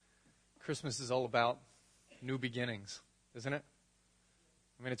Christmas is all about new beginnings, isn't it?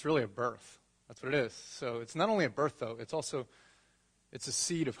 I mean, it's really a birth. That's what it is. So it's not only a birth, though. It's a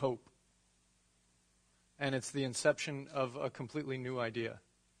seed of hope. And it's the inception of a completely new idea.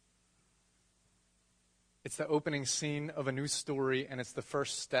 It's the opening scene of a new story, and it's the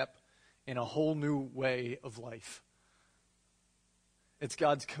first step in a whole new way of life. It's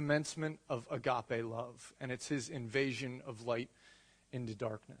God's commencement of agape love, and it's his invasion of light into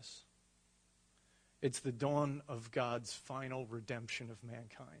darkness. It's the dawn of God's final redemption of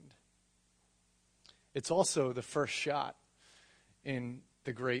mankind. It's also the first shot in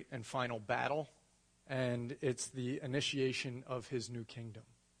the great and final battle, and it's the initiation of his new kingdom.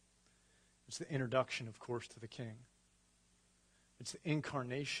 It's the introduction, of course, to the King. It's the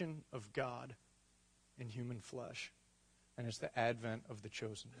incarnation of God in human flesh, and it's the advent of the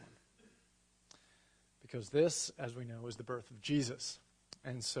chosen one. Because this, as we know, is the birth of Jesus,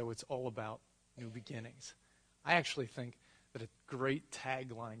 and so it's all about new beginnings. I actually think that a great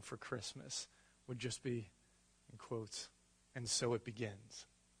tagline for Christmas would just be, in quotes, "And so it begins, ...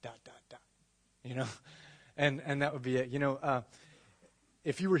 You know, and that would be it. You know,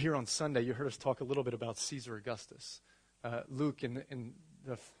 if you were here on Sunday, you heard us talk a little bit about Caesar Augustus. Luke, in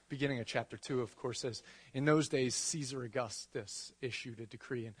the beginning of chapter 2, of course, says, in those days, Caesar Augustus issued a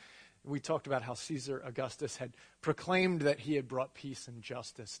decree. And we talked about how Caesar Augustus had proclaimed that he had brought peace and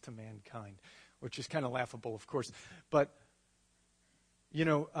justice to mankind, which is kind of laughable, of course. But, you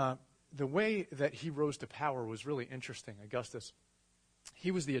know, the way that he rose to power was really interesting, Augustus.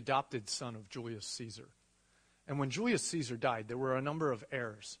 He was the adopted son of Julius Caesar. And when Julius Caesar died, there were a number of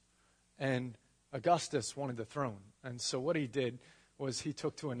heirs. And Augustus wanted the throne. And so what he did was he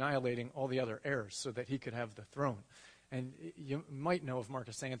took to annihilating all the other heirs so that he could have the throne. And you might know of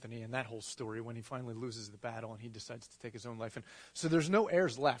Marcus Antony and that whole story when he finally loses the battle and he decides to take his own life. And so there's no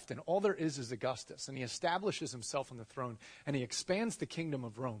heirs left, and all there is Augustus. And he establishes himself on the throne, and he expands the kingdom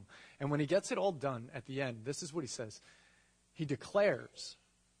of Rome. And when he gets it all done at the end, this is what he says. He declares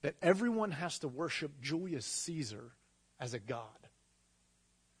that everyone has to worship Julius Caesar as a god.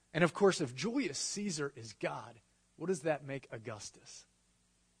 And of course, if Julius Caesar is God, what does that make Augustus?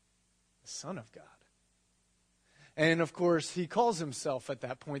 The Son of God. And of course, he calls himself at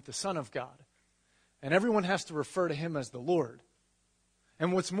that point the Son of God. And everyone has to refer to him as the Lord.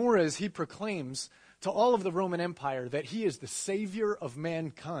 And what's more is he proclaims to all of the Roman Empire that he is the Savior of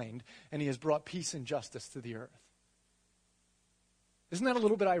mankind and he has brought peace and justice to the earth. Isn't that a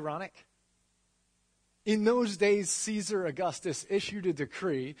little bit ironic? In those days, Caesar Augustus issued a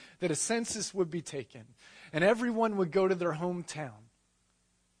decree that a census would be taken and everyone would go to their hometown.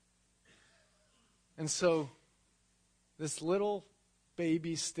 And so this little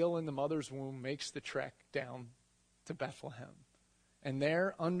baby still in the mother's womb makes the trek down to Bethlehem. And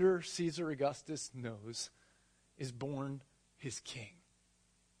there, under Caesar Augustus' nose, is born his king,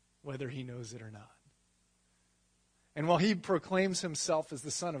 whether he knows it or not. And while he proclaims himself as the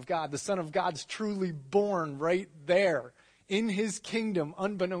Son of God's truly born right there in his kingdom,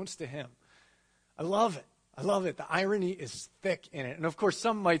 unbeknownst to him. I love it. I love it. The irony is thick in it. And of course,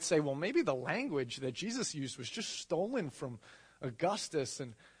 some might say, well, maybe the language that Jesus used was just stolen from Augustus.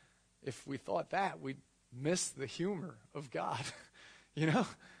 And if we thought that, we'd miss the humor of God. You know,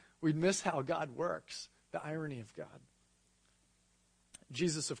 we'd miss how God works, the irony of God.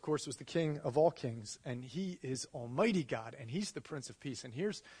 Jesus, of course, was the King of all kings, and he is Almighty God, and he's the Prince of Peace. And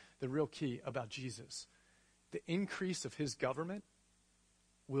here's the real key about Jesus. The increase of his government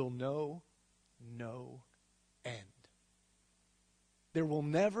will know no end. There will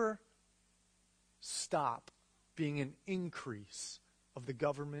never stop being an increase of the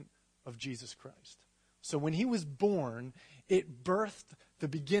government of Jesus Christ. So when he was born, it birthed the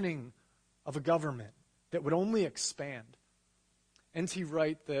beginning of a government that would only expand. N.T.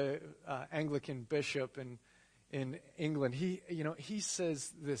 Wright, the Anglican bishop in England, he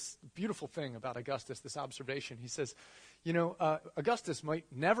says this beautiful thing about Augustus, this observation. He says, Augustus might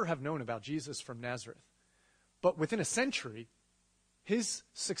never have known about Jesus from Nazareth, but within a century, his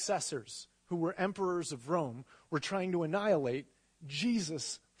successors, who were emperors of Rome, were trying to annihilate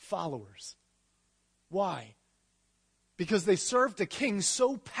Jesus' followers. Why? Because they served a king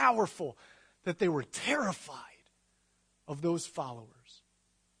so powerful that they were terrified of those followers.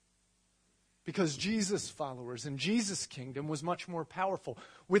 Because Jesus' followers and Jesus' kingdom was much more powerful.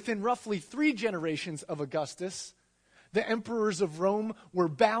 Within roughly 3 generations of Augustus, the emperors of Rome were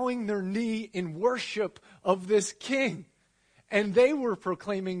bowing their knee in worship of this king. And they were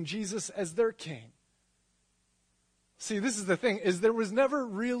proclaiming Jesus as their king. See, this is the thing, is there was never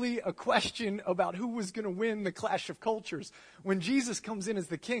really a question about who was going to win the clash of cultures. When Jesus comes in as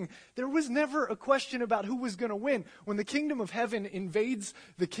the king, there was never a question about who was going to win. When the kingdom of heaven invades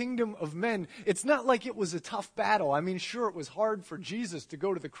the kingdom of men, it's not like it was a tough battle. I mean, sure, it was hard for Jesus to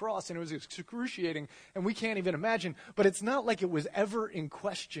go to the cross, and it was excruciating, and we can't even imagine, but it's not like it was ever in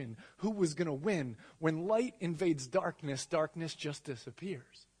question who was going to win. When light invades darkness, darkness just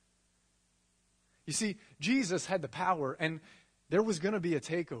disappears. You see, Jesus had the power, and there was going to be a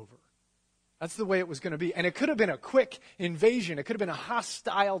takeover. That's the way it was going to be. And it could have been a quick invasion. It could have been a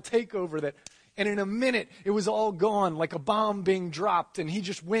hostile takeover and in a minute, it was all gone, like a bomb being dropped, and he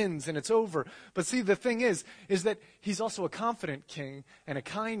just wins, and it's over. But see, the thing is that he's also a confident king and a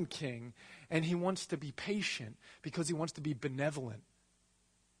kind king, and he wants to be patient because he wants to be benevolent,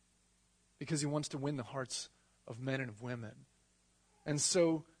 because he wants to win the hearts of men and of women. And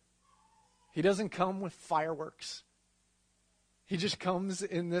so he doesn't come with fireworks. He just comes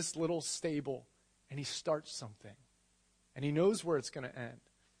in this little stable, and he starts something. And he knows where it's going to end.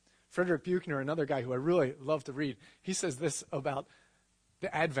 Frederick Buechner, another guy who I really love to read, he says this about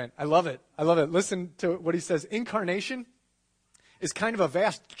the Advent. I love it. I love it. Listen to what he says. Incarnation is kind of a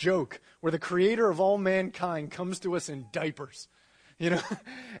vast joke where the creator of all mankind comes to us in diapers. You know,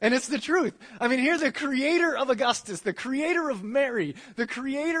 and it's the truth. I mean, here the creator of Augustus, the creator of Mary, the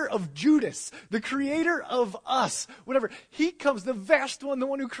creator of Judas, the creator of us, whatever. He comes, the vast one, the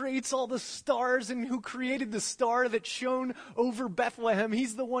one who creates all the stars and who created the star that shone over Bethlehem.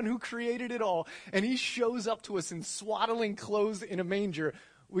 He's the one who created it all. And he shows up to us in swaddling clothes in a manger.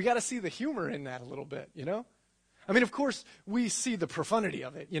 We got to see the humor in that a little bit, you know? I mean, of course, we see the profundity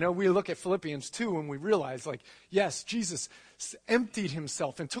of it. You know, we look at Philippians 2 and we realize, like, yes, Jesus emptied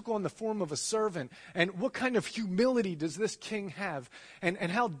himself and took on the form of a servant. And what kind of humility does this king have? And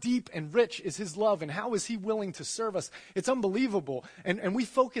how deep and rich is his love? And how is he willing to serve us? It's unbelievable. And we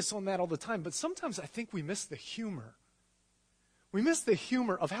focus on that all the time. But sometimes I think we miss the humor. We miss the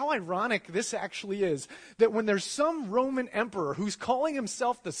humor of how ironic this actually is, that when there's some Roman emperor who's calling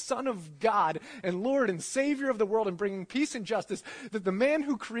himself the Son of God and Lord and Savior of the world and bringing peace and justice, that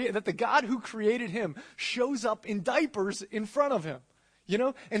the God who created him shows up in diapers in front of him, you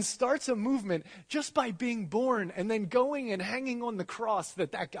know, and starts a movement just by being born and then going and hanging on the cross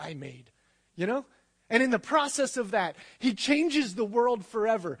that guy made, you know? And in the process of that, he changes the world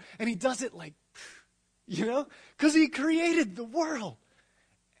forever, and he does it like, you know, because he created the world.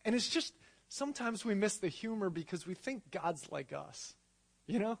 And it's just, sometimes we miss the humor because we think God's like us,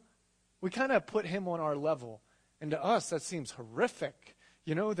 you know. We kind of put him on our level. And to us, that seems horrific,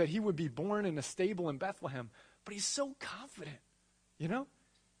 you know, that he would be born in a stable in Bethlehem. But he's so confident, you know.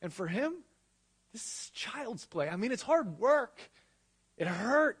 And for him, this is child's play. I mean, it's hard work. It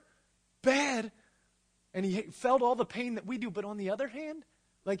hurt bad. And he felt all the pain that we do. But on the other hand,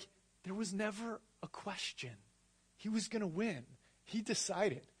 like, there was never a question. He was going to win. He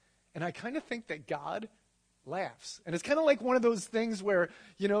decided. And I kind of think that God laughs. And it's kind of like one of those things where,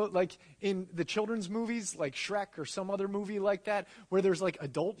 you know, like in the children's movies, like Shrek or some other movie like that, where there's like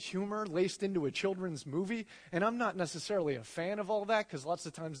adult humor laced into a children's movie. And I'm not necessarily a fan of all that because lots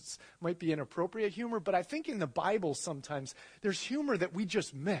of times it might be inappropriate humor. But I think in the Bible sometimes there's humor that we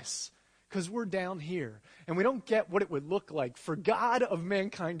just miss, because we're down here, and we don't get what it would look like for God of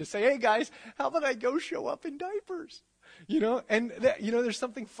mankind to say, hey, guys, how about I go show up in diapers? You know, and, you know, there's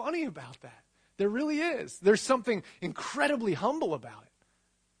something funny about that. There really is. There's something incredibly humble about it.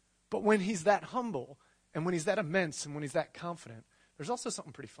 But when he's that humble, and when he's that immense, and when he's that confident, there's also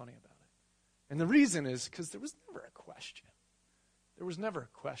something pretty funny about it. And the reason is because there was never a question. There was never a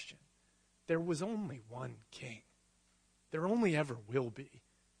question. There was only one king. There only ever will be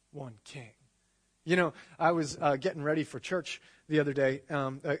one king. You know, I was getting ready for church the other day,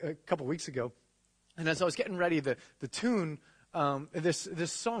 a couple weeks ago, and as I was getting ready, the tune,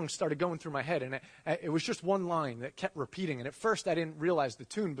 this song started going through my head, and it was just one line that kept repeating. And at first, I didn't realize the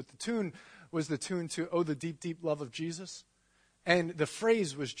tune, but the tune was the tune to "Oh, the Deep, Deep Love of Jesus," and the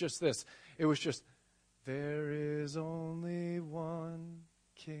phrase was just this. It was just, "There is only one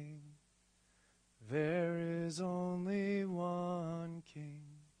king. There is only one king.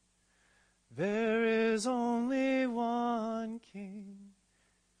 There is only one king,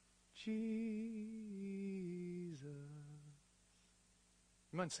 Jesus."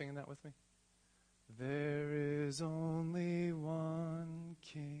 You mind singing that with me? There is only one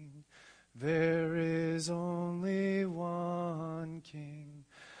king. There is only one king.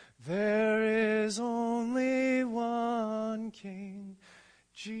 There is only one king,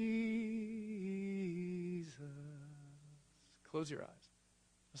 Jesus. Close your eyes.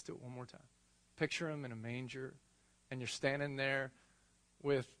 Let's do it one more time. Picture him in a manger, and you're standing there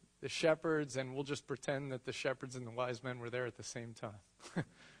with the shepherds, and we'll just pretend that the shepherds and the wise men were there at the same time.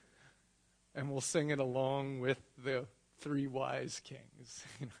 And we'll sing it along with the three wise kings.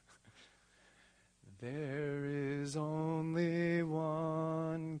 There is only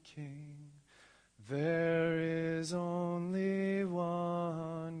one king. There is only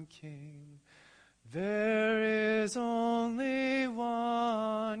one king. There is only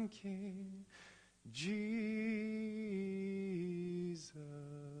one king. Jesus.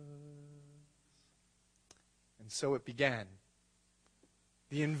 And so it began.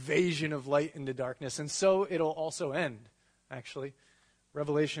 The invasion of light into darkness. And so it'll also end, actually.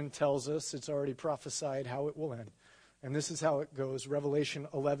 Revelation tells us, it's already prophesied how it will end. And this is how it goes. Revelation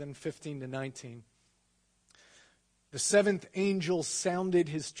 11:15-19. The seventh angel sounded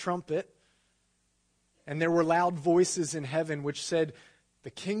his trumpet, and there were loud voices in heaven which said, the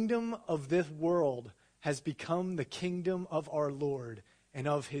kingdom of this world has become the kingdom of our Lord and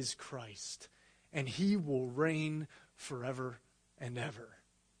of his Christ, and he will reign forever and ever.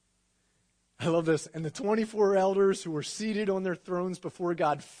 I love this. And the 24 elders who were seated on their thrones before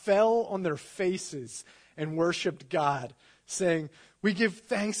God fell on their faces and worshiped God, saying, we give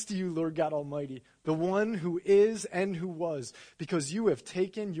thanks to you, Lord God Almighty, the one who is and who was, because you have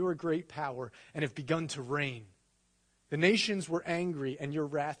taken your great power and have begun to reign. The nations were angry, and your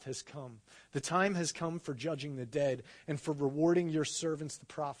wrath has come. The time has come for judging the dead and for rewarding your servants, the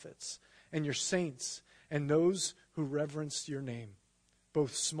prophets, and your saints, and those who reverence your name,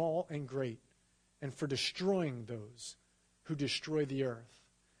 both small and great, and for destroying those who destroy the earth.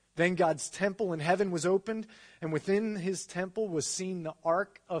 Then God's temple in heaven was opened, and within his temple was seen the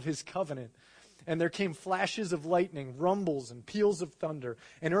ark of his covenant. And there came flashes of lightning, rumbles and peals of thunder,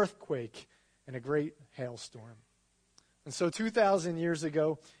 an earthquake, and a great hailstorm. And so 2,000 years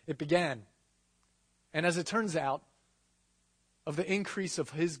ago, it began. And as it turns out, of the increase of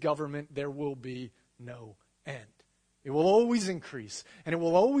his government, there will be no end. It will always increase, and it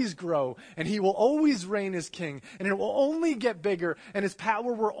will always grow, and he will always reign as king, and it will only get bigger, and his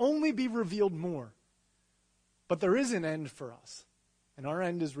power will only be revealed more. But there is an end for us, and our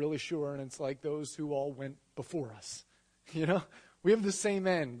end is really sure, and it's like those who all went before us. You know, we have the same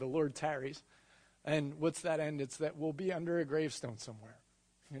end, the Lord tarries. And what's that end? It's that we'll be under a gravestone somewhere,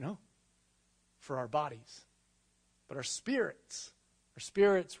 you know, for our bodies. But our spirits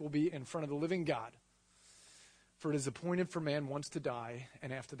will be in front of the living God. For it is appointed for man once to die,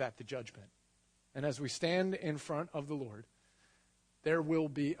 and after that the judgment. And as we stand in front of the Lord, there will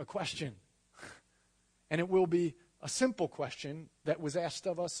be a question. And it will be a simple question that was asked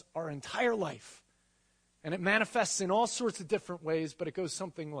of us our entire life. And it manifests in all sorts of different ways, but it goes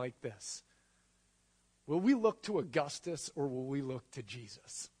something like this. Will we look to Augustus, or will we look to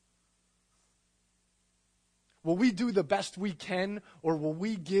Jesus? Will we do the best we can, or will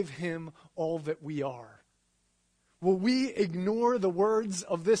we give him all that we are? Will we ignore the words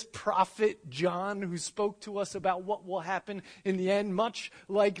of this prophet John, who spoke to us about what will happen in the end, much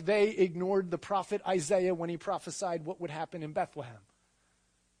like they ignored the prophet Isaiah when he prophesied what would happen in Bethlehem?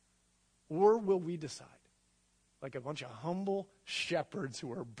 Or will we decide, like a bunch of humble shepherds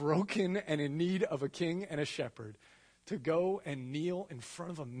who are broken and in need of a king and a shepherd, to go and kneel in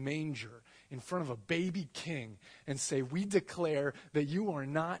front of a manger, in front of a baby king, and say, we declare that you are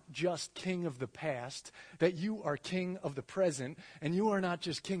not just king of the past, that you are king of the present, and you are not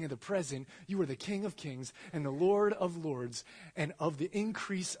just king of the present, you are the King of kings and the Lord of lords, and of the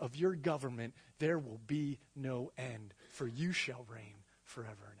increase of your government there will be no end, for you shall reign forever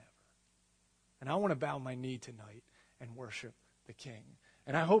and ever. And I want to bow my knee tonight and worship the King.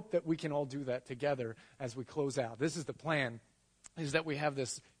 And I hope that we can all do that together as we close out. This is the plan, is that we have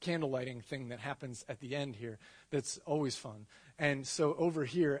this candle lighting thing that happens at the end here that's always fun. And so over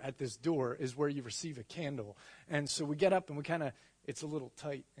here at this door is where you receive a candle. And so we get up and we kind of, it's a little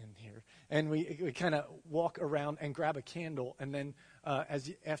tight in here. And we kind of walk around and grab a candle. And then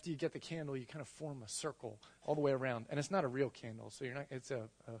after you get the candle, you kind of form a circle all the way around. And it's not a real candle, so it's a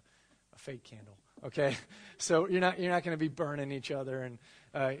fake candle. Okay, so you're not going to be burning each other, and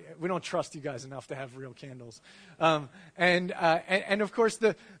we don't trust you guys enough to have real candles. And of course,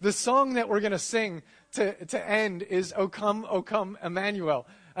 the song that we're going to sing to end is "O Come, Emmanuel,"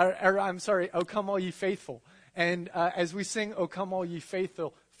 or I'm sorry, "O Come, All Ye Faithful." And as we sing "O Come, All Ye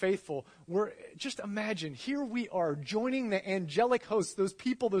Faithful," we're just imagine here we are joining the angelic hosts, those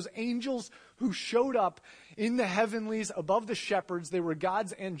people, those angels who showed up in the heavenlies above the shepherds. They were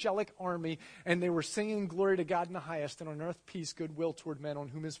God's angelic army, and they were singing glory to God in the highest, and on earth peace, goodwill toward men on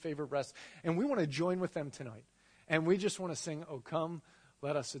whom his favor rests. And we want to join with them tonight, and we just want to sing, "Oh come,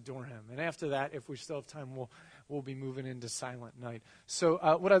 let us adore him." And after that, if we still have time, we'll we'll be moving into Silent Night. So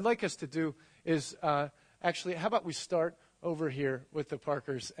what I'd like us to do is actually, how about we start over here with the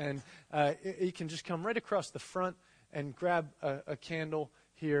Parkers, and you can just come right across the front and grab a candle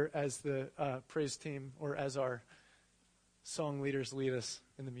here as the praise team or as our song leaders lead us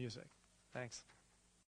in the music. Thanks.